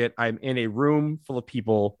 holy shit, I'm in a room full of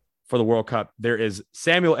people for the World Cup. There is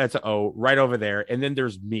Samuel Eto'o right over there, and then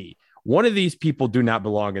there's me. One of these people do not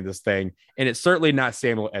belong in this thing, and it's certainly not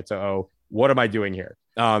Samuel Eto'o. What am I doing here?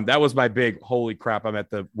 That was my big holy crap, I'm at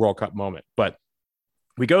the World Cup moment. But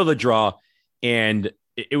we go to the draw, and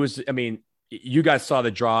it was, you guys saw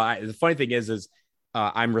the draw. The funny thing is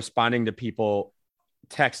I'm responding to people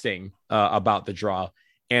texting about the draw,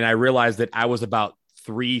 and I realized that I was about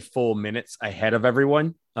 3 full minutes ahead of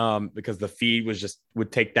everyone because the feed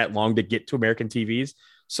would take that long to get to American TVs.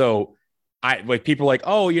 So people are like,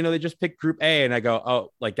 oh, they just picked Group A. And I go,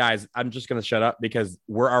 oh, guys, I'm just going to shut up because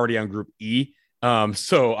we're already on Group E.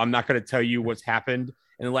 So I'm not going to tell you what's happened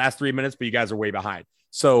in the last 3 minutes, but you guys are way behind.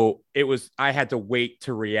 So I had to wait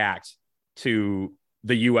to react to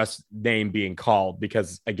the U.S. name being called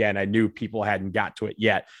because, again, I knew people hadn't got to it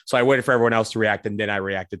yet. So I waited for everyone else to react, and then I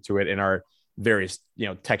reacted to it in our various,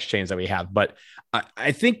 text chains that we have. But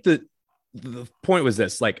I think the point was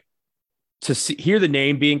this, to hear the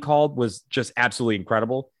name being called was just absolutely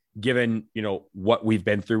incredible, given, what we've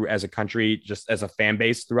been through as a country, just as a fan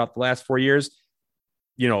base throughout the last 4 years,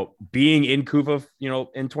 being in Cuba,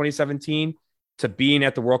 in 2017 to being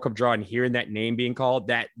at the World Cup draw and hearing that name being called,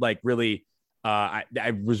 that really, I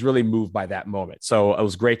was really moved by that moment. So it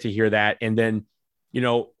was great to hear that. And then,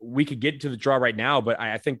 we could get to the draw right now, but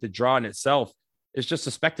I think the draw in itself is just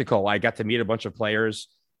a spectacle. I got to meet a bunch of players.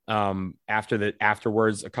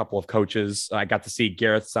 Afterwards, a couple of coaches. I got to see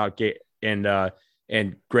Gareth Southgate and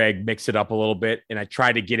Greg mix it up a little bit, and I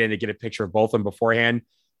tried to get in to get a picture of both of them beforehand,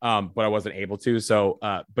 but I wasn't able to. So,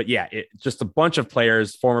 but yeah, just a bunch of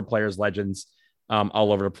players, former players, legends,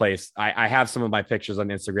 all over the place. I have some of my pictures on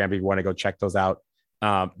Instagram if you want to go check those out.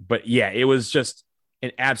 But yeah, it was just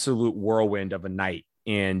an absolute whirlwind of a night,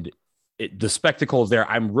 and the spectacle is there.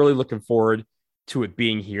 I'm really looking forward to it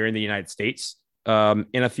being here in the United States in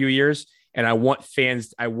a few years. And I want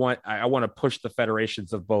fans, I want to push the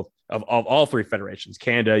federations of all three federations,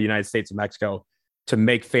 Canada, United States, and Mexico, to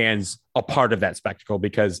make fans a part of that spectacle,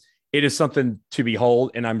 because it is something to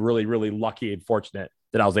behold. And I'm really, really lucky and fortunate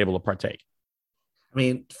that I was able to partake.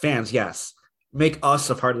 Fans, yes, make us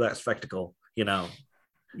a part of that spectacle.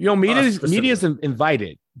 Media is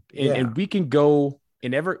invited, and we can go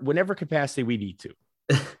in whenever capacity we need to.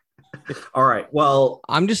 All right. Well,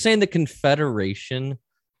 I'm just saying the Confederation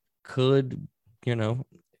could,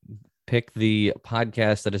 pick the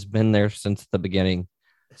podcast that has been there since the beginning.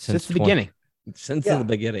 Since the beginning. Since the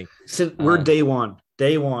beginning. We're day one.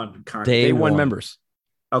 Day one members.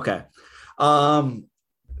 Okay.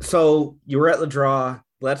 So you were at the draw.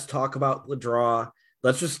 Let's talk about the draw.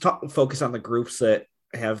 Let's just focus on the groups that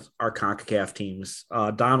have our CONCACAF teams.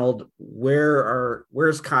 Donald,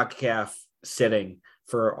 where's CONCACAF sitting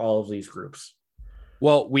for all of these groups?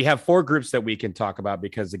 Well, we have 4 groups that we can talk about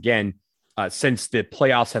because, again, since the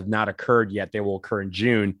playoffs have not occurred yet, they will occur in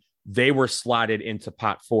June. They were slotted into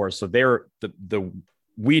pot 4. So they're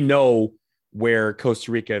we know where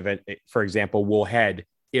Costa Rica, for example, will head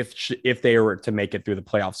if they were to make it through the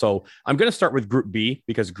playoffs. So I'm going to start with Group B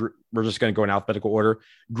because we're just going to go in alphabetical order.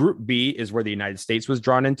 Group B is where the United States was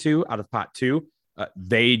drawn into out of pot 2.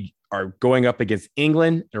 They are going up against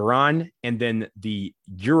England, Iran, and then the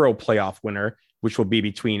Euro playoff winner, which will be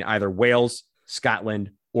between either Wales,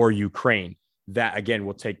 Scotland, or Ukraine. That, again,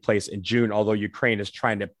 will take place in June, although Ukraine is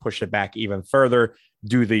trying to push it back even further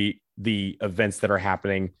due to the events that are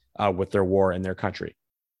happening with their war in their country.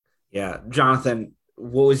 Yeah. Jonathan,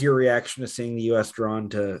 what was your reaction to seeing the U.S. drawn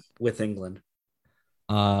with England?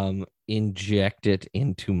 Inject it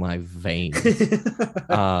into my veins.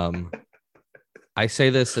 I say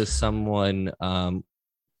this as someone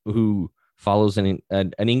who follows an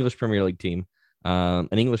English Premier League team, an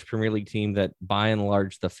English Premier League team that by and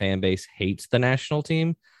large the fan base hates the national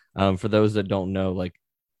team. For those that don't know, like,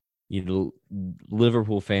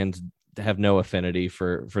 Liverpool fans have no affinity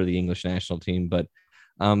for the English national team, but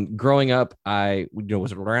growing up, I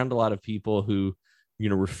was around a lot of people who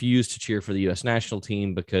refused to cheer for the U.S. national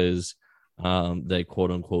team because they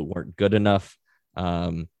quote unquote weren't good enough.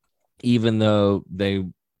 Even though they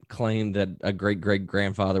claimed that a great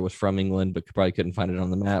grandfather was from England, but probably couldn't find it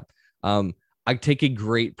on the map. I take a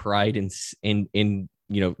great pride in seeing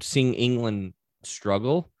England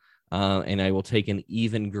struggle, and I will take an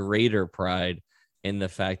even greater pride in the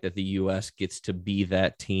fact that the U.S. gets to be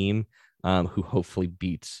that team who hopefully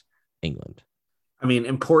beats England. I mean,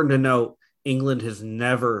 important to note, England has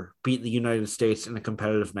never beat the United States in a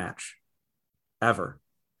competitive match, ever.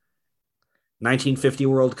 1950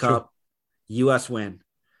 World Cup, U.S. win.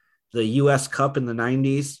 The U.S. Cup in the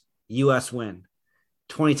 90s, U.S. win.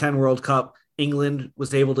 2010 World Cup, England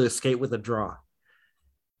was able to escape with a draw.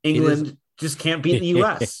 England just can't beat the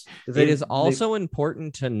U.S. It is also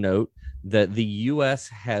important to note that the U.S.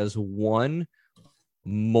 has won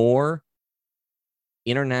more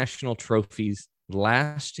international trophies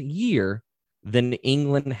last year than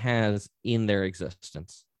England has in their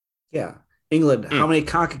existence. Yeah. England, how many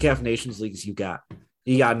CONCACAF Nations Leagues you got?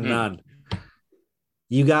 You got none.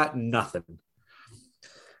 You got nothing.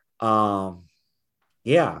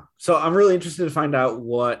 Yeah. So I'm really interested to find out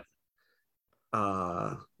what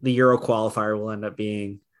the Euro qualifier will end up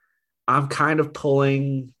being. I'm kind of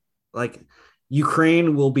pulling, like,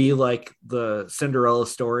 Ukraine will be like the Cinderella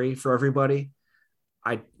story for everybody.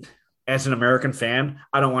 As an American fan,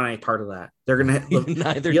 I don't want any part of that. They're gonna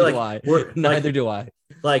neither do I. Neither do I.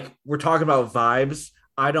 Like, we're talking about vibes.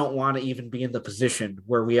 I don't want to even be in the position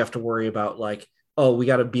where we have to worry about, like, oh, we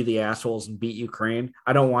got to be the assholes and beat Ukraine.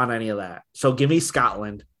 I don't want any of that. So give me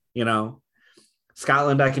Scotland.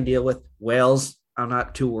 Scotland I can deal with. Wales I'm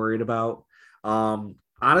not too worried about.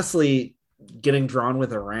 Honestly, getting drawn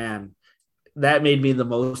with Iran, that made me the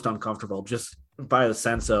most uncomfortable, just by the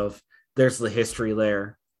sense of there's the history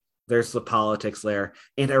there, there's the politics there,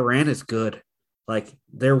 and Iran is good. Like,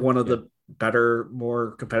 they're one of the better,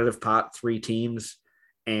 more competitive pot 3 teams,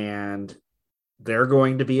 and they're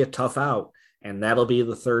going to be a tough out, and that'll be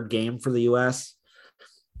the 3rd game for the U.S.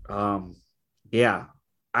 Yeah,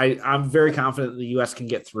 I'm very confident the U.S. can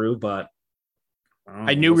get through, but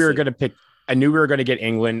I knew we were going to get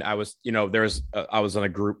England. I was, I was in a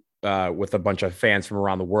group with a bunch of fans from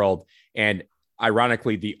around the world, and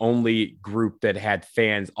ironically, the only group that had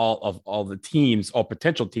fans, all the teams, all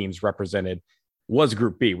potential teams represented, was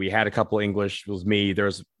Group B. We had a couple English. It was me. There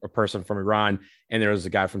was a person from Iran, and there was a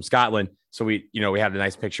guy from Scotland. So we had a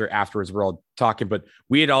nice picture afterwards. We're all talking, but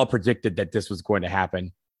we had all predicted that this was going to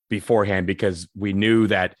happen beforehand because we knew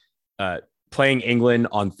that playing England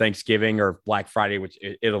on Thanksgiving or Black Friday, which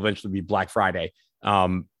it'll eventually be Black Friday.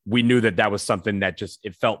 We knew that was something that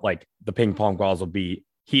it felt like the ping pong balls will be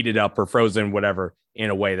heated up or frozen, whatever, in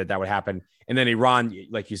a way that would happen. And then Iran,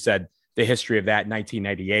 like you said, the history of that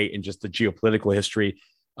 1998 and just the geopolitical history.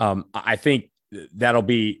 I think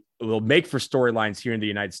it'll make for storylines here in the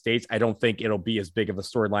United States. I don't think it'll be as big of a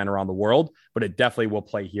storyline around the world, but it definitely will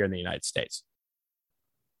play here in the United States.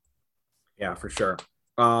 Yeah, for sure.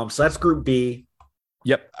 So that's Group B.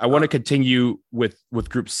 Yep. I want to continue with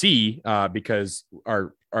Group C because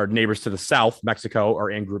our neighbors to the south, Mexico, are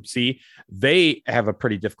in Group C. They have a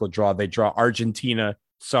pretty difficult draw. They draw Argentina,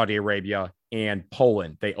 Saudi Arabia, and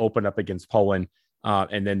Poland. They open up against Poland.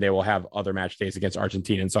 and then they will have other match days against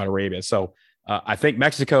Argentina and Saudi Arabia. So I think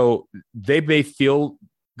Mexico, they may feel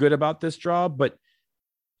good about this draw, but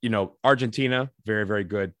Argentina, very, very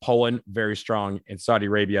good. Poland, very strong. And Saudi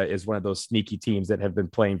Arabia is one of those sneaky teams that have been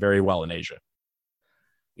playing very well in Asia.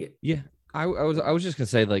 Yeah. I was just gonna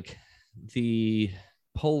say, like, the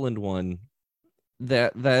Poland one,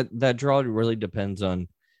 that draw really depends on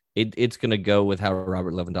it. It's gonna go with how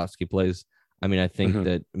Robert Lewandowski plays. I mean, I think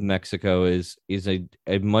that Mexico is a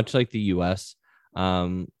much like the US.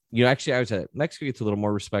 Actually, I would say Mexico gets a little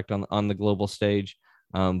more respect on the global stage.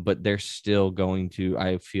 But they're still going to,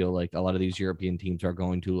 I feel like a lot of these European teams are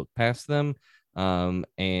going to look past them,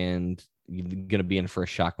 and going to be in for a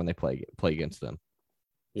shock when they play against them.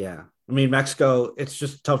 Yeah. I mean, Mexico, it's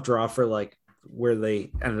just a tough draw for like where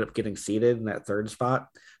they ended up getting seated in that third spot.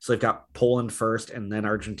 So they've got Poland first and then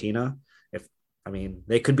Argentina.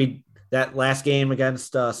 They could be, that last game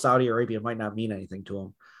against Saudi Arabia might not mean anything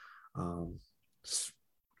to them. It's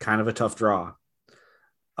kind of a tough draw.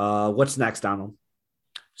 What's next, Donald?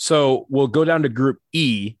 So we'll go down to Group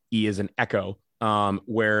E. E is an echo,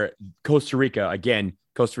 where Costa Rica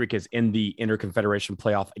is in the Interconfederation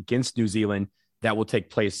playoff against New Zealand. That will take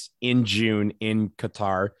place in June in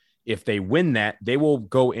Qatar. If they win that, they will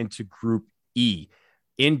go into Group E.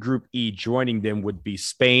 In Group E, joining them would be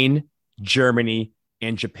Spain, Germany,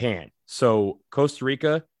 and Japan. So Costa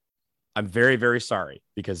Rica, I'm very, very sorry,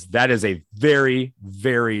 because that is a very,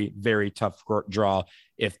 very, very tough draw.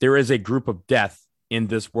 If there is a group of death in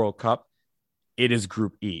this World Cup, it is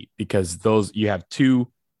Group E, because you have two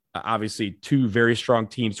very strong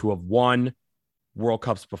teams who have won World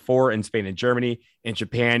Cups before in Spain and Germany, and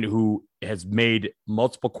Japan, who has made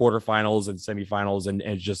multiple quarterfinals and semifinals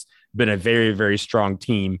and just been a very, very strong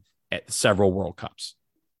team at several World Cups.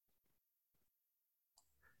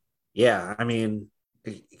 Yeah. I mean,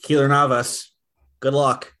 Keylor Navas, good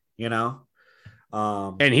luck,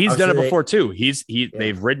 and he's done it before too.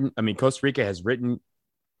 They've ridden. I mean, Costa Rica has ridden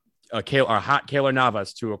a hot Keylor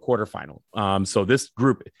Navas to a quarterfinal. So this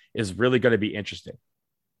group is really going to be interesting.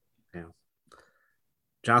 Yeah.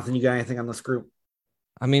 Jonathan, you got anything on this group?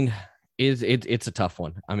 I mean, it's a tough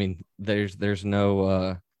one. I mean, there's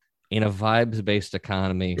no in a vibes based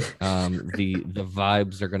economy. The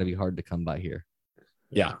vibes are going to be hard to come by here.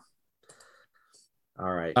 Yeah.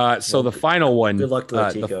 All right. So the final one. Good luck to the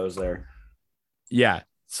Ticos there. Yeah.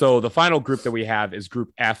 So the final group that we have is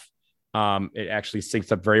Group F. It actually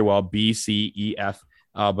syncs up very well. B, C, E, F.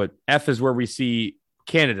 But F is where we see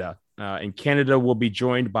Canada. And Canada will be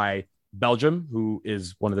joined by Belgium, who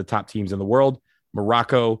is one of the top teams in the world,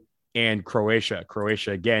 Morocco, and Croatia.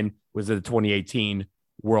 Croatia, again, was in the 2018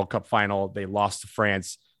 World Cup final. They lost to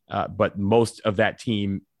France, but most of that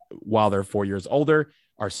team, while they're 4 years older,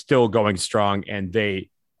 are still going strong, and they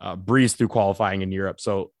breeze through qualifying in Europe.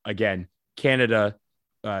 So, again, Canada,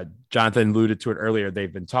 Jonathan alluded to it earlier.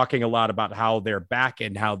 They've been talking a lot about how they're back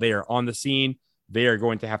and how they are on the scene. They are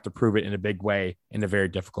going to have to prove it in a big way in a very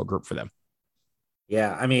difficult group for them.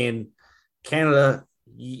 Yeah, I mean, Canada,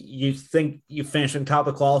 you think you finish on top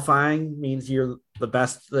of qualifying means you're the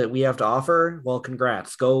best that we have to offer? Well,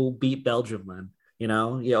 congrats. Go beat Belgium, man.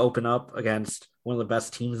 You open up against one of the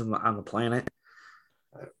best teams on the planet.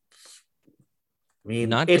 I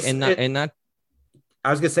mean, I was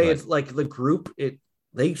gonna say, it's like the group.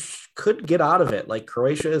 They could get out of it. Like,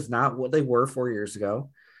 Croatia is not what they were 4 years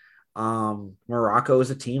ago. Morocco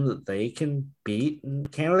is a team that they can beat,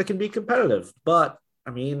 and Canada can be competitive. But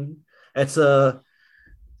I mean, they're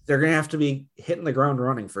going to have to be hitting the ground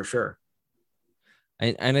running for sure.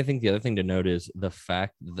 And I think the other thing to note is the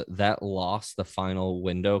fact that lost the final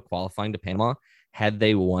window qualifying to Panama. Had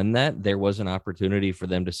they won that, there was an opportunity for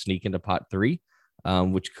them to sneak into pot 3,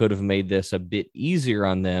 which could have made this a bit easier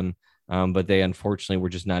on them. But they unfortunately were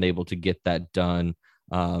just not able to get that done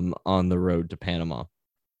on the road to Panama.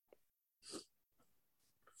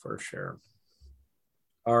 For sure.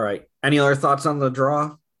 All right. Any other thoughts on the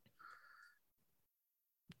draw?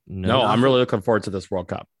 No, I'm really looking forward to this World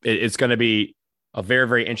Cup. It's going to be a very,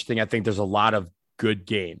 very interesting. I think there's a lot of good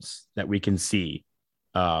games that we can see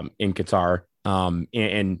in Qatar.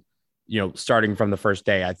 And starting from the first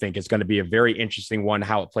day, I think it's going to be a very interesting one,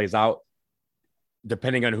 how it plays out.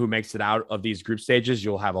 Depending on who makes it out of these group stages,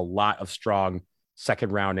 you'll have a lot of strong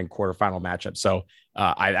second round and quarterfinal matchups. So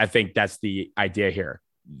I think that's the idea here.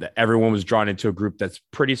 That everyone was drawn into a group that's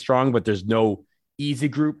pretty strong, but there's no easy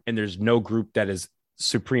group and there's no group that is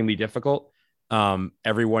supremely difficult.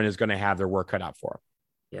 Everyone is going to have their work cut out for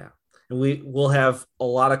them. Yeah. And we will have a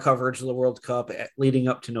lot of coverage of the World Cup leading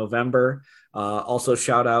up to November. Also,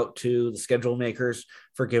 shout out to the schedule makers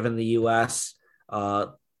for giving the U.S.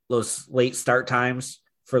 those late start times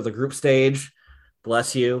for the group stage.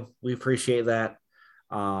 Bless you. We appreciate that.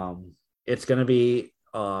 It's going to be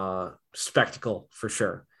a spectacle for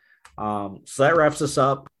sure. So that wraps us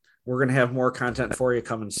up. We're going to have more content for you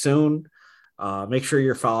coming soon. Make sure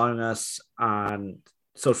you're following us on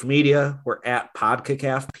social media. We're at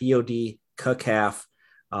PodCACAF, POD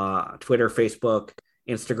Twitter, Facebook,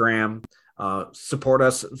 Instagram. Support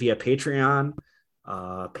us via Patreon,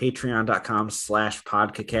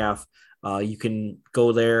 patreon.com/PodCACAF. You can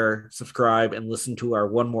go there, subscribe, and listen to our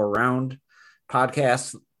One More Round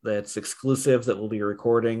podcast that's exclusive that we'll be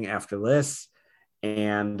recording after this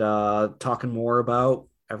and talking more about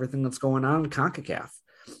everything that's going on in CONCACAF.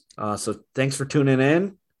 So thanks for tuning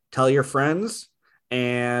in. Tell your friends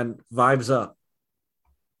and vibes up.